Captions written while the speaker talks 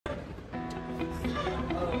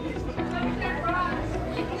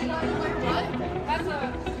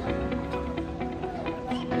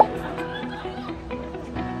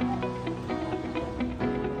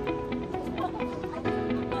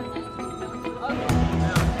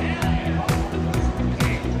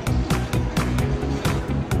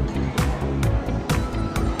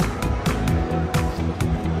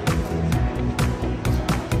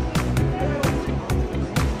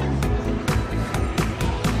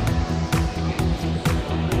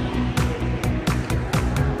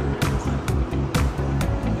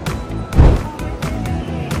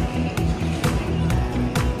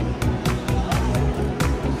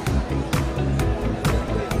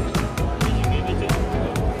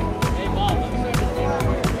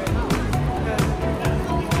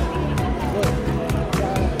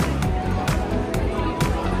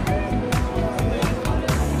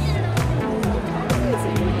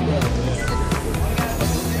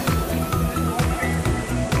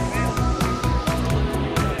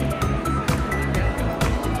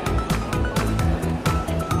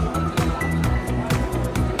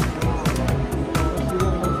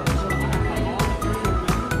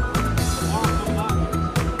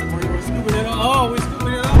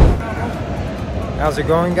How's it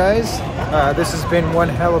going, guys? This has been one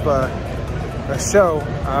hell of a show.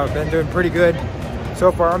 I've been doing pretty good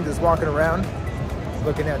so far. I'm just walking around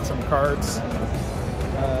looking at some cards,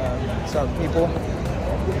 some people,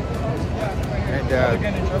 and I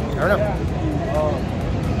don't know.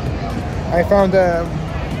 I found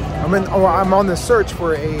I'm on the search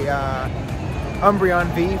for a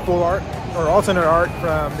Umbreon V full art or alternate art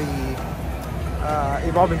from the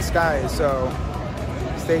Evolving Skies, so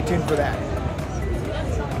stay tuned for that.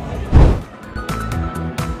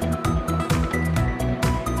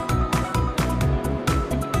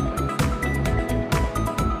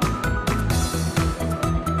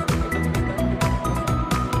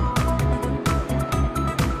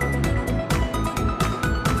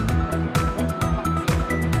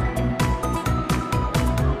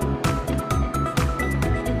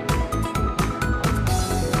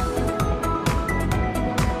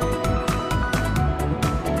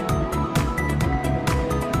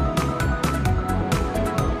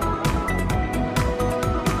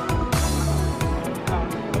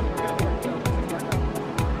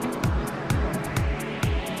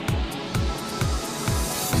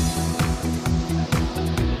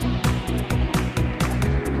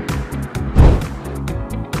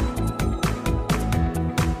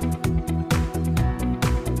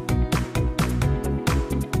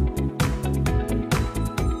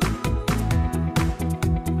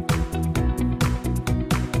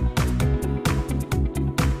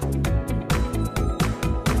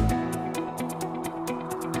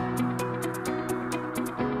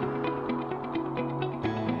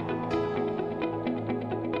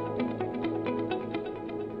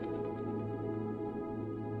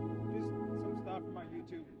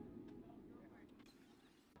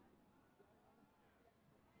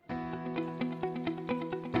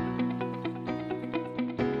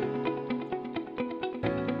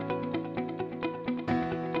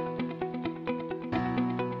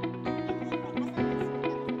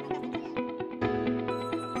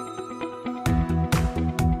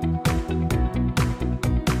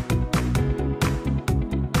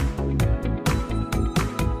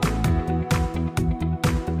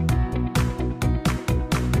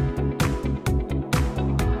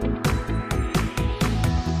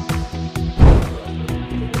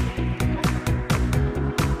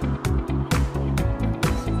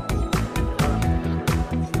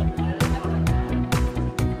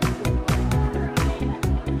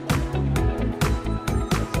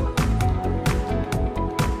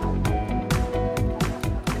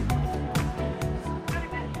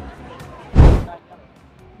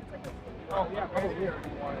 Oh, yeah, probably here.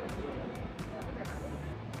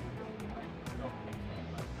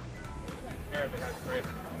 Yeah, that's great.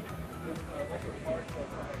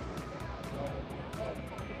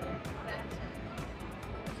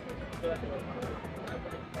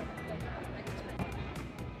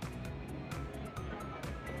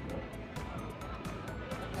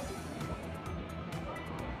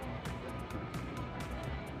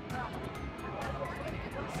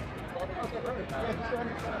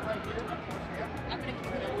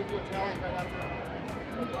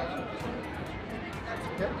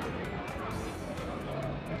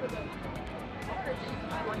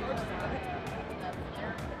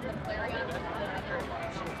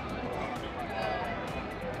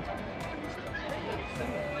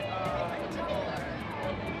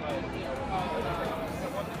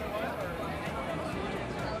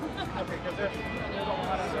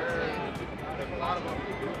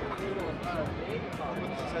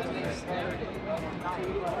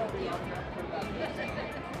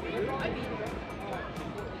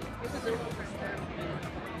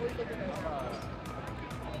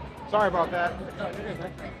 Sorry about that.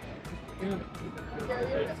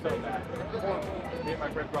 It's so bad. Me and my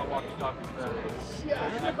friend brought walkie-talkies back.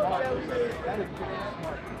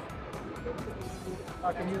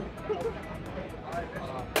 Can you?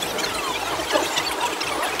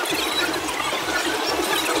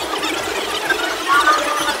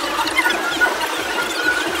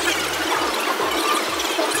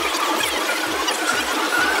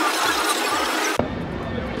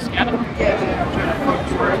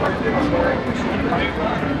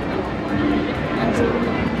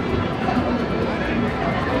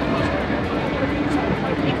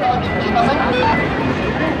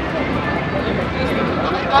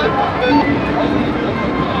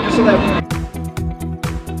 So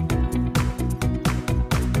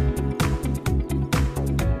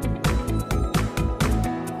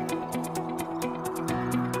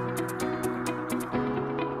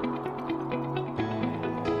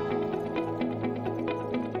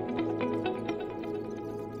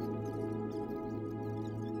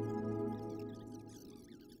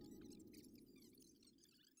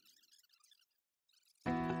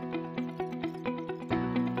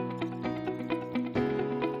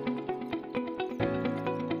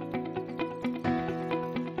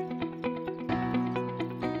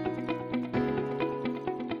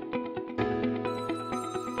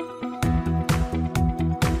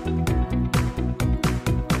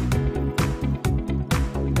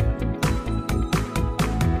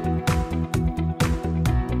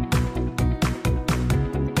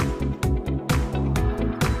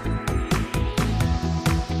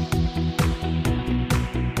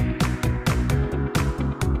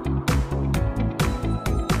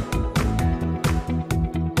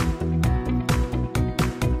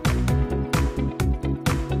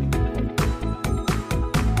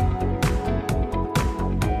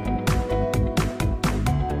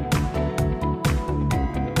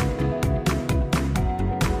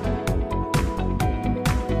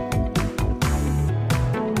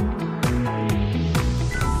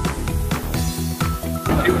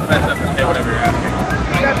That's up. Hey, whatever you're asking.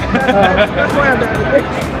 That's why I'm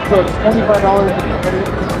asking. So it's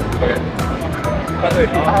 $25. Okay.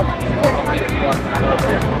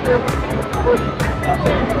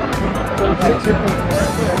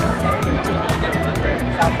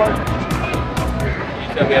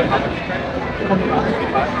 You said we have how much?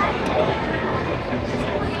 25?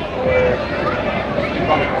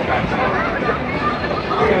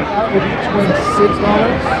 That would be $26,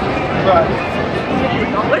 but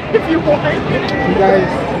If you want. you guys.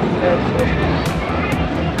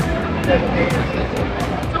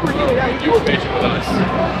 You were patient with us.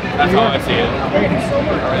 That's how I see it. Thank you so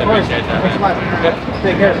much. I really appreciate that, Thanks a lot. man. Yeah.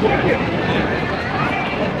 Take care.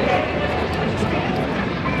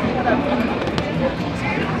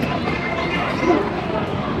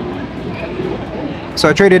 So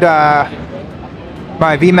I traded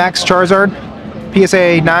my VMAX Charizard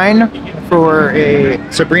PSA 9 for a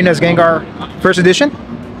Sabrina's Gengar first edition.